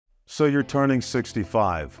So you're turning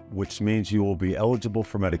 65, which means you will be eligible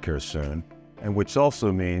for Medicare soon, and which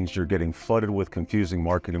also means you're getting flooded with confusing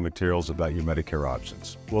marketing materials about your Medicare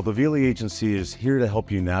options. Well, the Vely Agency is here to help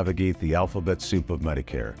you navigate the alphabet soup of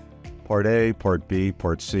Medicare. Part A, Part B,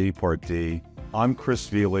 Part C, Part D. I'm Chris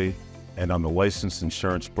Vely, and I'm the licensed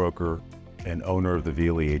insurance broker and owner of the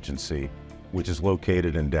Vely Agency, which is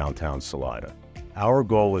located in downtown Salida. Our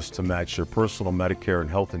goal is to match your personal Medicare and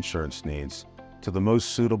health insurance needs to the most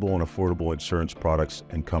suitable and affordable insurance products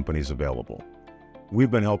and companies available.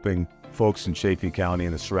 We've been helping folks in Chaffee County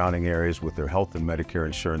and the surrounding areas with their health and Medicare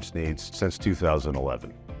insurance needs since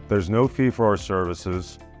 2011. There's no fee for our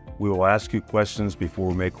services. We will ask you questions before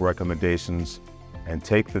we make recommendations and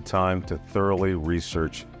take the time to thoroughly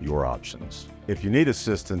research your options. If you need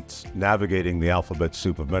assistance navigating the alphabet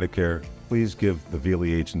soup of Medicare, please give the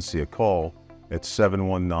Vely Agency a call at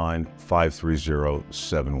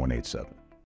 719-530-7187.